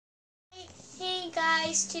Hey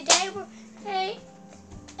guys, today we're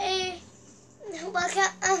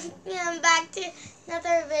welcome back to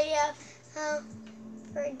another video.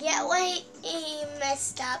 Forget what he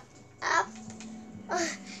messed up.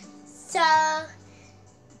 So,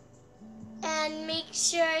 and make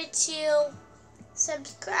sure to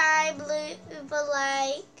subscribe, leave a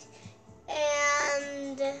like,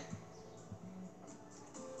 and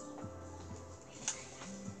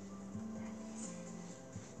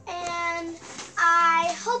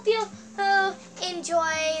I hope you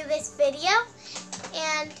enjoy this video.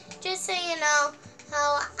 And just so you know,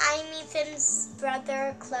 I'm Ethan's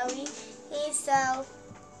brother, Chloe. So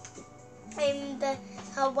I'm the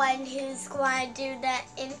one who's going to do the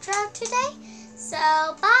intro today. So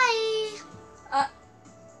bye.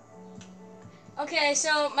 Okay,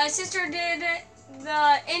 so my sister did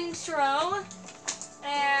the intro,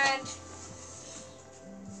 and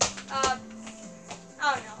I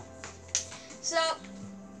don't know. So,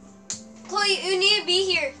 Chloe, you need to be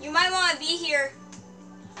here. You might want to be here.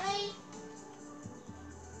 Bye.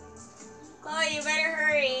 Chloe, you better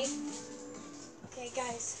hurry. Okay,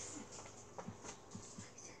 guys.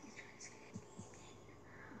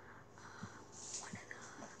 One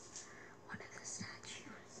of the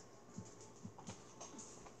statues.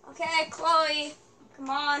 Okay, Chloe, come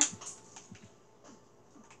on.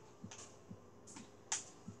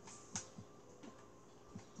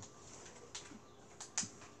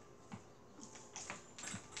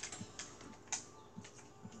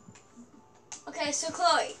 Okay, so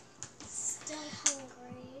Chloe. Still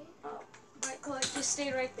hungry. Oh, right, Chloe, just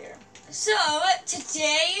stay right there. So,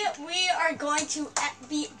 today we are going to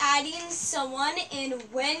be adding someone in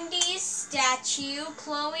Wendy's statue.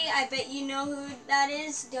 Chloe, I bet you know who that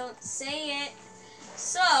is. Don't say it.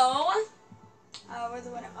 So, where's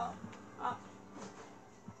the winner?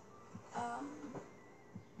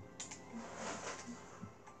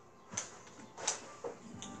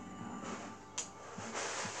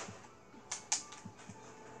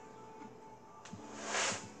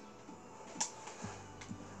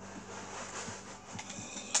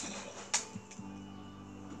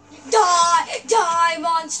 Die,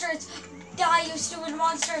 monsters! Die, you stupid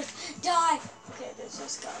monsters! Die! Okay, there's a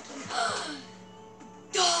skeleton.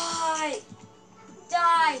 Die!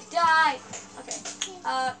 Die! Okay.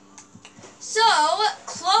 So,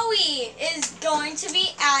 Chloe is going to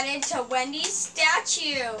be added to Wendy's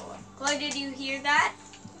statue. Chloe, did you hear that?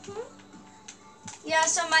 Yeah,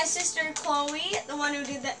 so my sister Chloe, the one who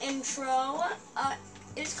did the intro,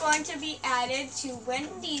 is going to be added to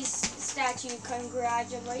Wendy's statue.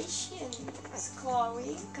 Congratulations,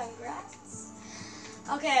 Chloe. Congrats.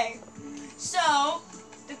 Okay, so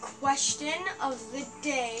the question of the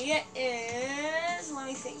day is, let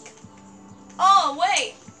me think. Oh,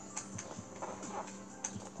 wait.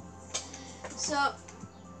 So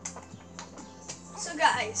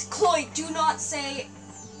guys, Chloe, do not say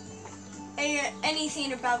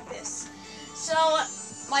anything about this. So,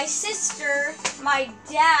 my sister, my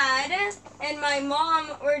dad, and my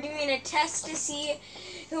mom were doing a test to see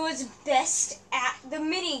who was best at the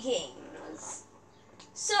mini games.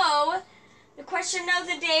 So, the question of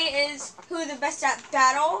the day is who the best at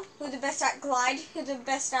battle, who the best at glide, who the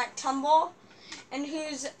best at tumble, and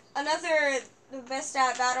who's another the best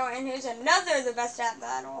at battle, and who's another the best at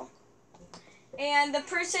battle. And the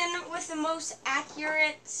person with the most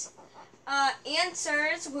accurate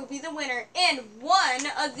answers will be the winner. And one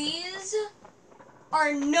of these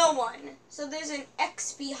are no one. So there's an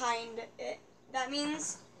X behind it. That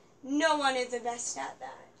means no one is the best at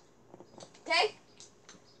that. Okay?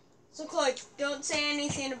 So Chloe, don't say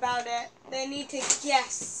anything about it. They need to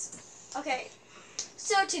guess. Okay.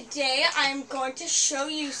 So today I'm going to show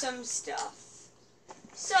you some stuff.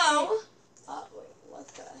 So, wait, what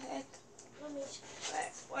the heck? Let me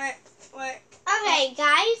Wait. Okay,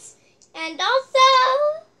 guys, and also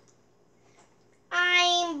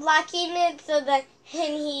I'm blocking it so that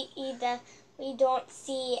we don't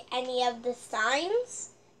see any of the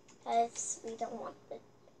signs, because we don't want that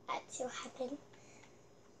to happen.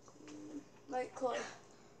 Right, Chloe.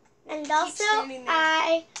 And also,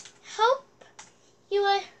 I hope you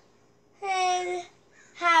will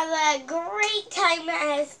have a great time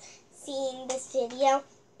as seeing this video.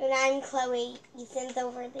 And I'm Chloe. Ethan's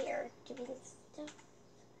over there doing stuff.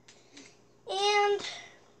 And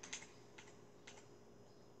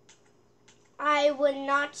I would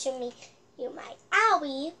not show you my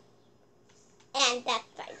owie. And that's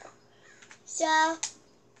final. So,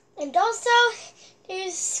 and also,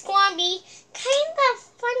 there's going to be kind of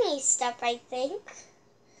funny stuff, I think,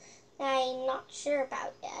 that I'm not sure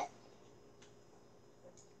about yet.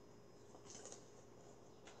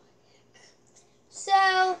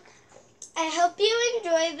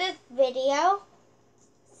 enjoy this video.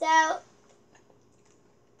 So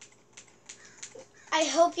I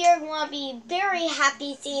hope you're going to be very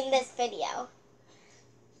happy seeing this video.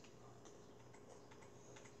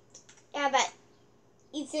 Yeah, but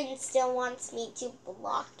Ethan still wants me to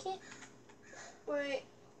block it. Wait,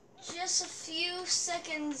 just a few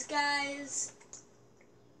seconds, guys.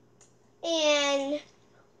 And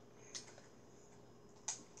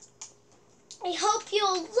I hope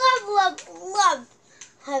you'll love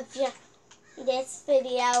this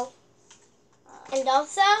video. And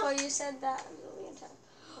also, Oh, you said that a million times.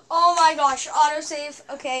 Oh my gosh, autosave.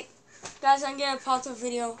 Okay, guys, I'm gonna pause the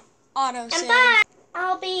video. Autosave. and bye.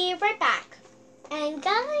 I'll be right back. And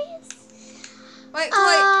guys, Wait,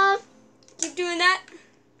 keep doing that.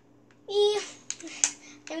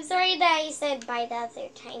 I'm sorry that I said bye the other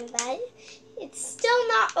time, but it's still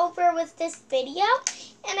not over with this video.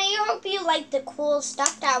 And I hope you like the cool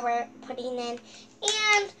stuff that we're putting in.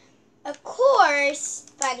 And, of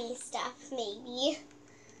course, funny stuff, maybe.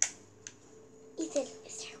 Ethan,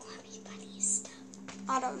 is there going to be funny stuff?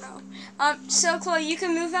 I don't know. So Chloe, you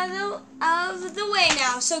can move out of the way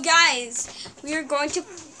now. So guys, we are going to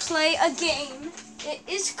play a game. It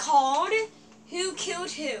is called Who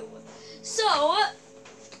Killed Who. So,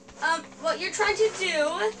 what you're trying to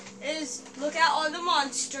do is look at all the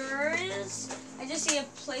monsters. I just need to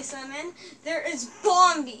place them in. There is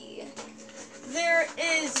Bombi. There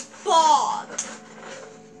is Bob.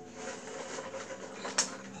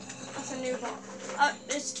 That's a new Bob.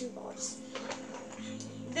 There's two Bobs.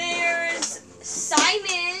 There's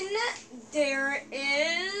Simon. There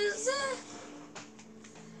is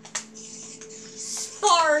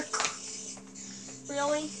Spark.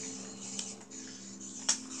 Really?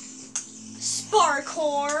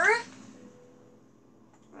 Sparkor.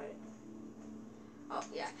 Right. Oh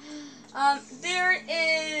yeah. There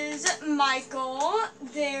is Michael.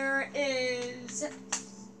 There is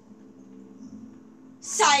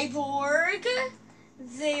Cyborg.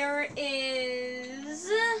 There is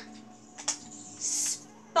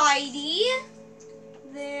Spidey.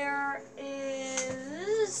 There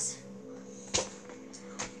is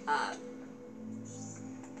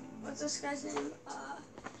what's this guy's name?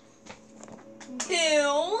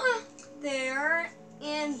 Bill. There,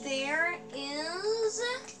 and there is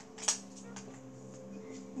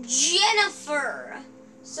Jennifer.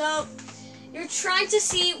 So you're trying to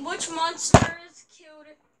see which monsters killed.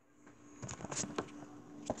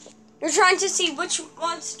 You're trying to see which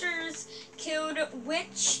monsters killed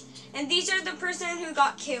which, and these are the person who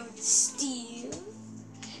got killed: Steve,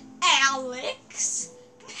 Alex,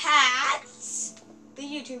 Pat, the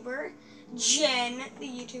YouTuber, Jen, the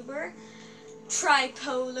YouTuber,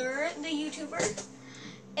 Tripolar, the YouTuber,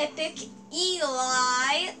 Epic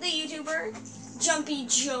Eli, the YouTuber, Jumpy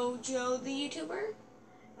Jojo, the YouTuber,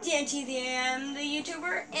 DanTDM, the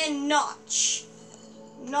YouTuber, and Notch,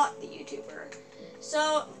 not the YouTuber.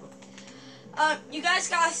 So, you guys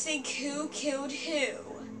gotta think who killed who,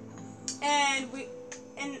 and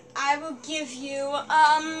I will give you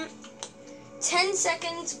 10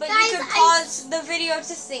 seconds, but guys, you can pause the video to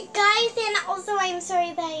think. Guys, and also I'm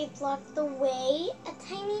sorry that I blocked the way a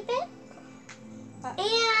tiny bit.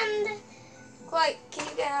 And Chloe, can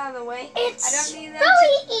you get out of the way? It's I don't need that.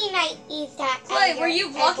 really easy that. Chloe, were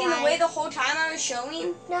you blocking the way the whole time I was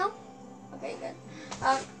showing? No. Okay, good.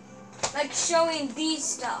 Like showing these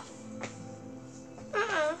stuff.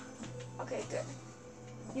 Okay, good.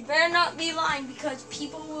 You better not be lying because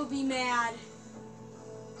people will be mad.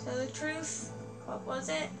 So the truth, what was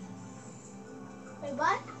it? Wait,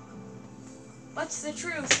 what? What's the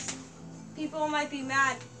truth? People might be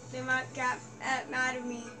mad. They might get mad at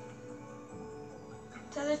me.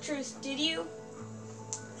 Tell the truth. Did you?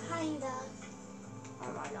 Kinda.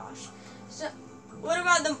 Oh my gosh. So, what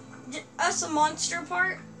about the monster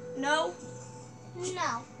part? No?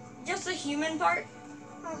 No. Just the human part?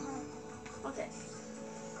 Okay.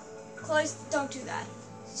 Chloe, don't do that.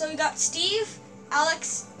 So we got Steve,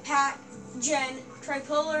 Alex, Pat, Jen,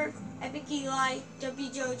 Tripolar, Epic Eli, Jumpy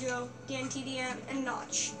Jojo, DanTDM, and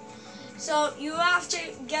Notch. So you have to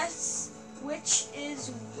guess which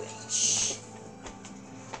is which.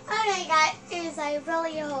 Okay, guys, I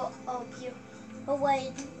really hope you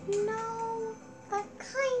would know a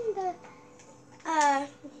kind of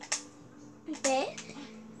bit.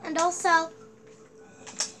 And also,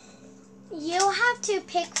 you have to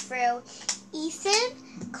pick through Ethan,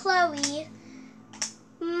 Chloe,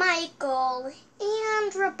 Michael,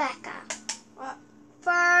 and Rebecca. What?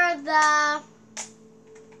 For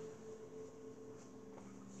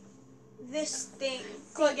this thing.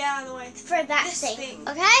 Chloe, get out of the way. For that This thing, thing.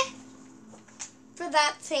 okay? For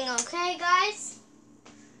that thing, okay, guys?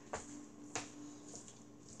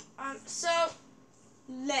 So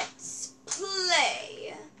let's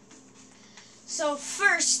play. So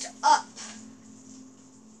first up,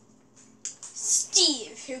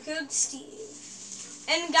 Steve. Who killed Steve?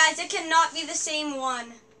 And guys, it cannot be the same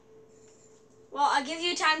one. Well, I'll give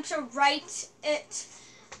you time to write it,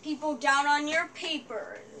 people, down on your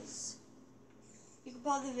papers. You can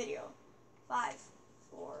pause the video. 5,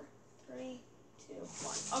 4, 3, 2,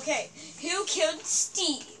 1. Okay, who killed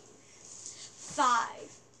Steve?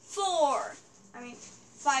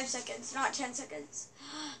 5 seconds, not 10 seconds.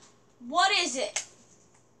 What is it?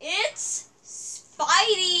 It's Spidey.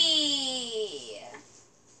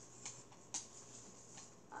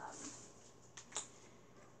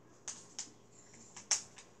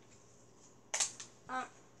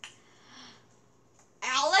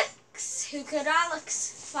 Alex. Who killed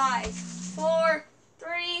Alex? 5, 4,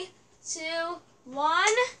 3, 2, 1.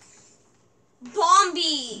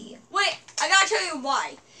 Bombi. Wait, I gotta tell you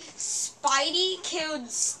why. Spidey killed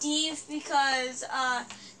Steve because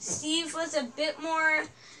Steve was a bit more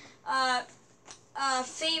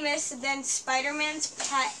famous than Spider-Man's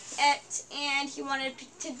pet, and he wanted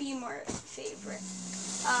to be more favorite.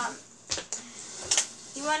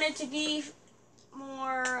 He wanted to be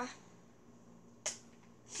more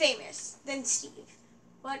famous than Steve,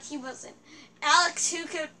 but he wasn't. Alex, who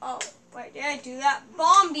could? Oh, wait, did I do that?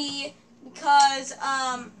 Bombi, because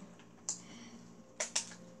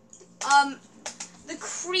the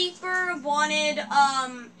creeper wanted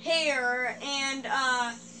hair, and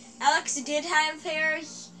Alex did have hair.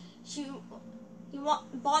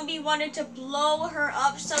 Bombi wanted to blow her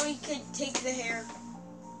up so he could take the hair.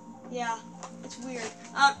 Yeah, it's weird.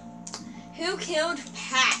 Who killed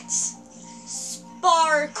Pat?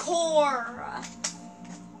 Sparkor.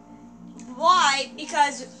 Why?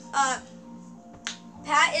 Because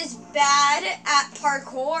Pat is bad at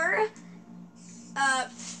parkour.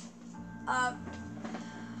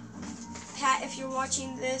 Pat, if you're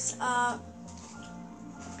watching this, I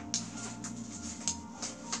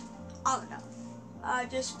don't know.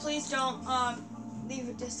 Just please don't leave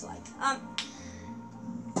a dislike.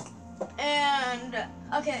 And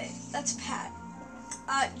okay, that's Pat.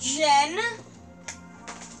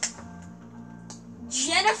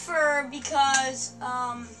 Jennifer, because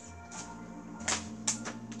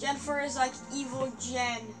Jennifer is like evil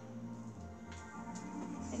Jen.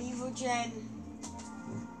 And evil Jen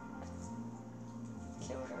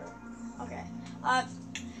killed her. Okay.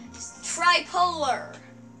 Tripolar.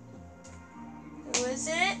 Who is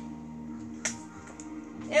it?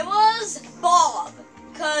 It was Bob,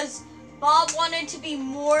 because Bob wanted to be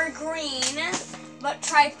more green, but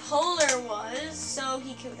Tripolar was, so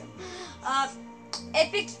he killed him.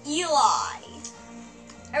 Epic Eli.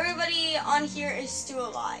 Everybody on here is still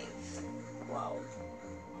alive. Whoa.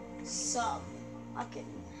 Some. I'm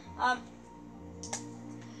kidding.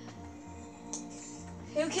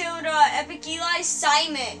 Who killed Epic Eli?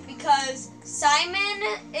 Simon, because Simon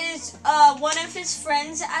is one of his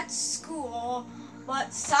friends at school,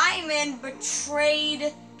 but Simon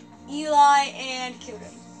betrayed Eli and killed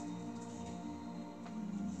him.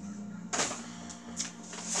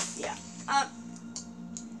 Yeah.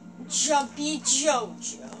 Jumpy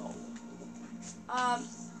Jojo.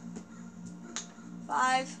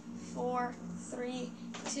 5, 4, 3,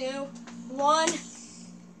 2, 1.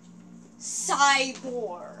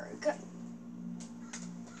 Cyborg.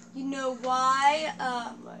 You know why?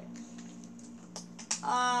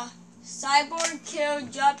 Cyborg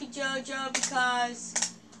killed Jumpy Jojo because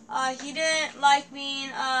he didn't like being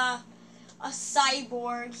a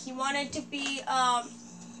cyborg. He wanted to be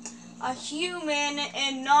a human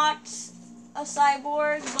and not a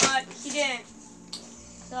cyborg, but he didn't.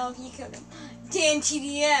 So he killed him. Dan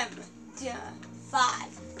TDM. 5,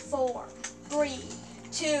 4, 3,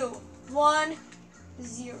 2, 1,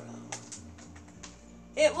 0.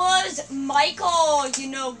 It was Michael. You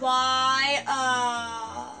know why?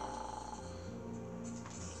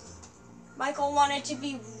 Michael wanted to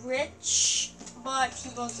be rich, but he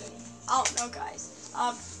wasn't. I don't know, guys.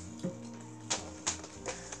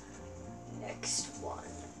 Next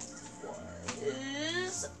one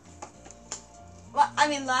was...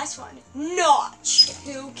 last one. Notch.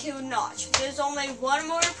 Who killed Notch? There's only one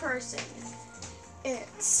more person.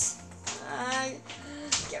 It's...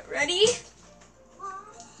 get ready.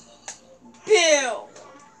 Bill.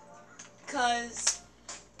 Because,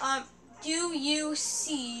 do you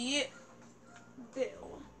see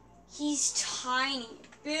Bill? He's tiny.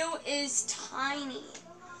 Bill is tiny.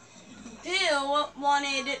 Bill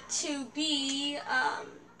wanted to be,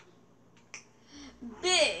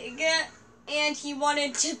 big, and he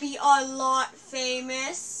wanted to be a lot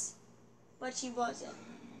famous, but he wasn't.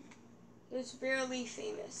 He was barely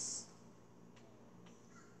famous.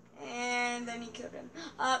 And then he killed him.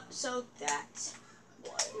 So that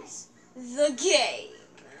was the game.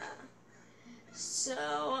 So,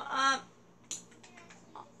 I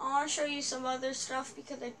want to show you some other stuff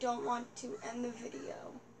because I don't want to end the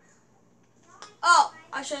video. Oh,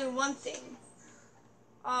 I'll show you one thing.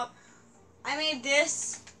 I made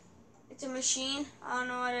this. It's a machine. I don't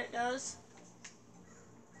know what it does.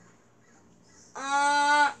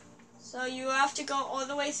 So you have to go all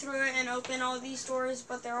the way through it and open all these doors,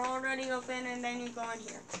 but they're already open, and then you go in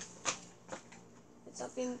here. And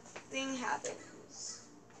something happens.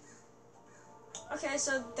 Okay,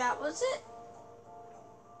 so that was it.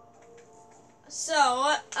 So,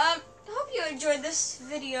 hope you enjoyed this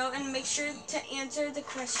video, and make sure to answer the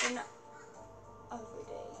question of the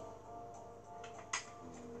day.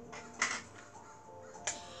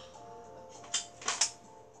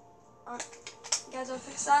 Guys, I'll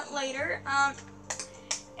fix that later.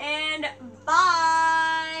 And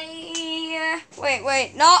bye.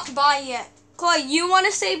 Wait, not bye yet. Chloe, you want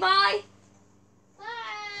to say bye?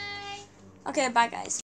 Bye. Okay, bye, guys.